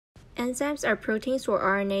Enzymes are proteins or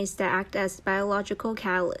RNAs that act as biological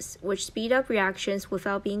catalysts, which speed up reactions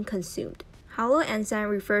without being consumed. Holoenzyme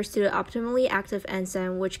refers to the optimally active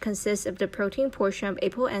enzyme, which consists of the protein portion of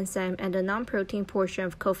Apoenzyme and the non-protein portion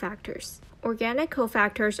of cofactors. Organic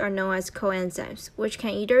cofactors are known as coenzymes, which can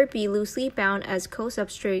either be loosely bound as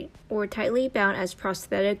co-substrate or tightly bound as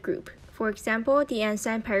prosthetic group. For example, the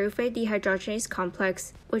enzyme pyruvate dehydrogenase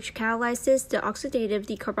complex, which catalyzes the oxidative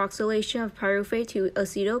decarboxylation of pyruvate to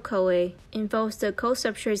acetyl-CoA, involves the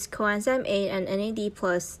co-substrates coenzyme A and NAD+,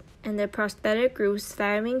 and the prosthetic groups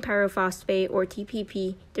thiamine pyrophosphate or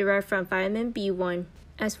TPP derived from vitamin B1,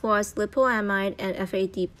 as well as lipoamide and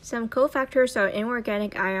FAD. Some cofactors are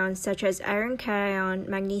inorganic ions such as iron cation,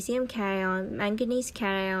 magnesium cation, manganese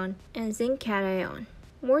cation, and zinc cation.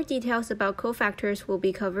 More details about cofactors will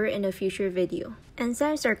be covered in a future video.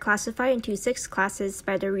 Enzymes are classified into 6 classes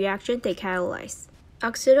by the reaction they catalyze.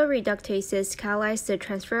 Oxidoreductases catalyze the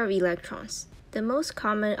transfer of electrons. The most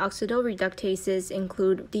common oxidoreductases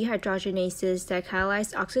include dehydrogenases that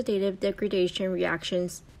catalyze oxidative degradation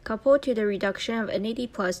reactions coupled to the reduction of NAD+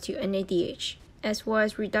 to NADH, as well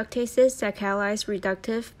as reductases that catalyze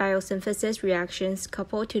reductive biosynthesis reactions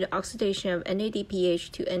coupled to the oxidation of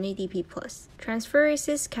NADPH to NADP+.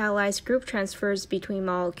 Transferases catalyze group transfers between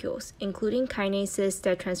molecules, including kinases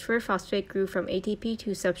that transfer phosphate group from ATP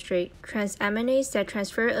to substrate, transaminases that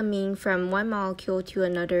transfer amine from one molecule to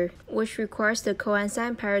another, which requires the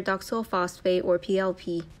coenzyme pyridoxal phosphate or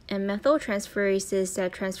PLP, and methyltransferases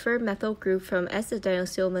that transfer methyl group from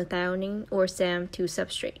S-adenosylmethionine or SAM to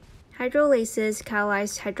substrate. Hydrolases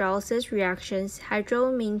catalyze hydrolysis reactions.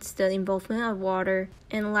 Hydro means the involvement of water,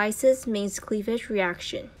 and lysis means cleavage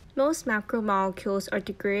reaction. Most macromolecules are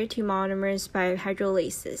degraded to monomers by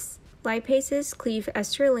hydrolases. Lipases cleave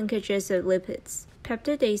ester linkages of lipids.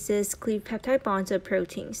 Peptidases cleave peptide bonds of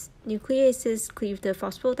proteins. Nucleases cleave the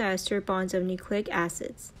phosphodiester bonds of nucleic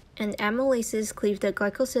acids. And amylases cleave the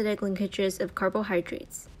glycosidic linkages of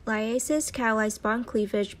carbohydrates. Lyases catalyze bond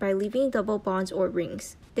cleavage by leaving double bonds or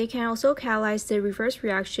rings. They can also catalyze the reverse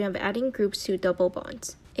reaction of adding groups to double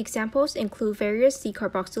bonds. Examples include various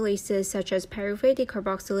decarboxylases such as pyruvate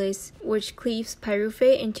decarboxylase, which cleaves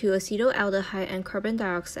pyruvate into acetaldehyde and carbon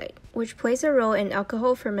dioxide, which plays a role in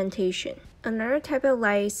alcohol fermentation. Another type of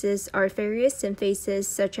lyases are various synthases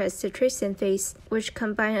such as citrate synthase, which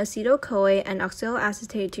combine acetyl-CoA and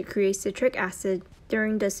oxaloacetate to create citric acid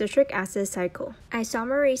during the citric acid cycle.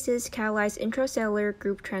 Isomerases catalyze intracellular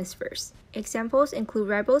group transfers. Examples include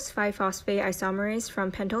ribose 5-phosphate isomerase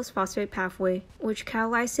from pentose phosphate pathway, which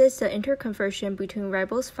catalyzes the interconversion between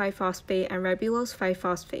ribose 5-phosphate and ribulose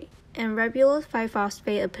 5-phosphate, and ribulose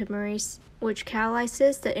 5-phosphate epimerase, which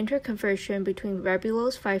catalyzes the interconversion between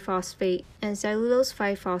ribulose 5-phosphate and xylulose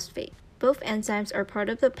 5-phosphate. Both enzymes are part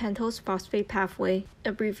of the pentose phosphate pathway,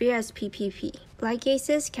 abbreviated as PPP.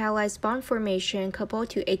 Ligases catalyze bond formation coupled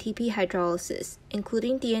to ATP hydrolysis,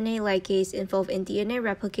 including DNA ligase involved in DNA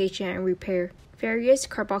replication and repair. Various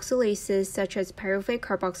carboxylases such as pyruvate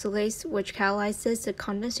carboxylase, which catalyzes the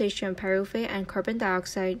condensation of pyruvate and carbon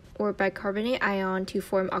dioxide or bicarbonate ion to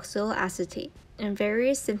form oxaloacetate, and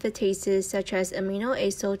various synthetases such as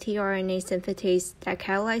amino-acyl tRNA synthetase that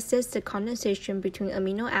catalyzes the condensation between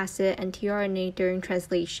amino acid and tRNA during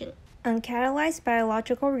translation. Uncatalyzed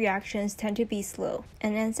biological reactions tend to be slow.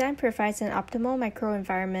 An enzyme provides an optimal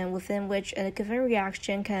microenvironment within which a given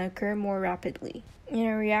reaction can occur more rapidly. In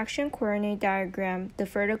a reaction coordinate diagram, the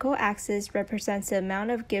vertical axis represents the amount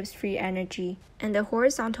of Gibbs free energy, and the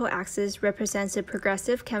horizontal axis represents the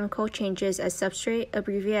progressive chemical changes as substrate,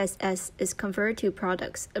 abbreviated as S, is converted to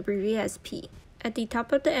products, abbreviated as P. At the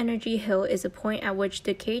top of the energy hill is a point at which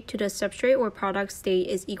decay to the substrate or product state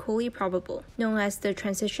is equally probable, known as the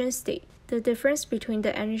transition state. The difference between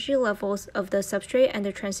the energy levels of the substrate and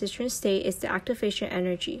the transition state is the activation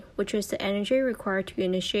energy, which is the energy required to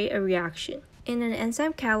initiate a reaction. In an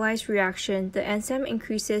enzyme-catalyzed reaction, the enzyme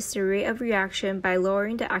increases the rate of reaction by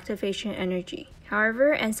lowering the activation energy.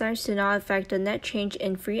 However, enzymes do not affect the net change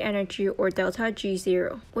in free energy or delta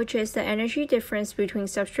G0, which is the energy difference between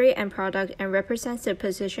substrate and product and represents the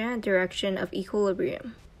position and direction of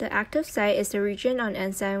equilibrium. The active site is the region on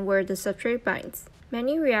enzyme where the substrate binds.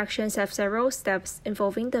 Many reactions have several steps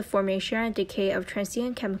involving the formation and decay of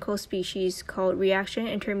transient chemical species called reaction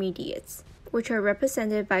intermediates, which are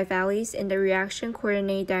represented by valleys in the reaction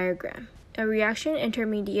coordinate diagram. A reaction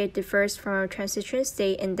intermediate differs from a transition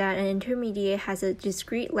state in that an intermediate has a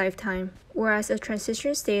discrete lifetime, whereas a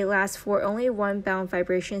transition state lasts for only one bound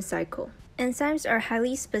vibration cycle. Enzymes are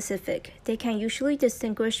highly specific. They can usually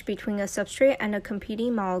distinguish between a substrate and a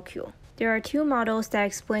competing molecule. There are 2 models that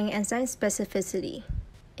explain enzyme specificity.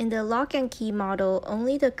 In the lock and key model,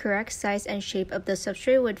 only the correct size and shape of the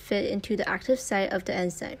substrate would fit into the active site of the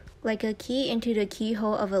enzyme, like a key into the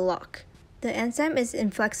keyhole of a lock. The enzyme is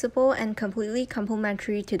inflexible and completely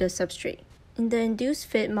complementary to the substrate. In the induced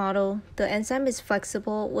fit model, the enzyme is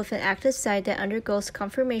flexible with an active site that undergoes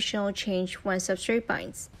conformational change when substrate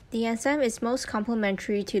binds. The enzyme is most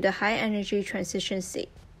complementary to the high-energy transition state.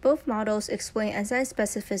 Both models explain enzyme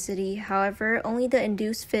specificity, however, only the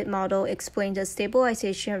induced fit model explains the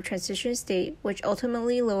stabilization of transition state, which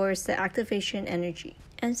ultimately lowers the activation energy.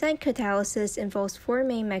 Enzyme catalysis involves four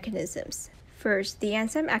main mechanisms. First, the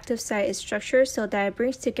enzyme active site is structured so that it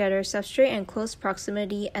brings together substrate in close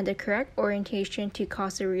proximity and the correct orientation to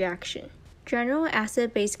cause a reaction. General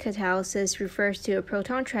acid-base catalysis refers to a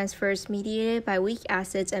proton transfers mediated by weak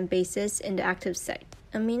acids and bases in the active site.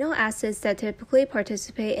 Amino acids that typically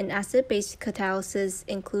participate in acid-base catalysis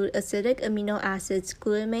include acidic amino acids,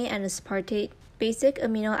 glutamate and aspartate, basic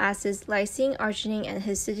amino acids, lysine, arginine, and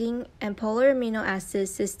histidine, and polar amino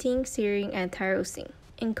acids, cysteine, serine, and tyrosine.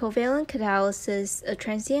 In covalent catalysis, a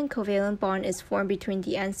transient covalent bond is formed between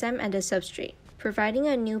the enzyme and the substrate, providing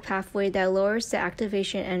a new pathway that lowers the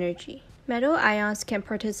activation energy. Metal ions can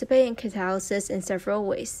participate in catalysis in several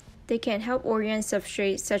ways. They can help orient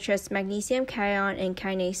substrates such as magnesium cation and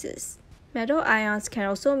kinases. Metal ions can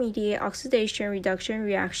also mediate oxidation-reduction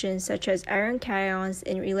reactions such as iron cations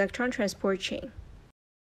in electron transport chain.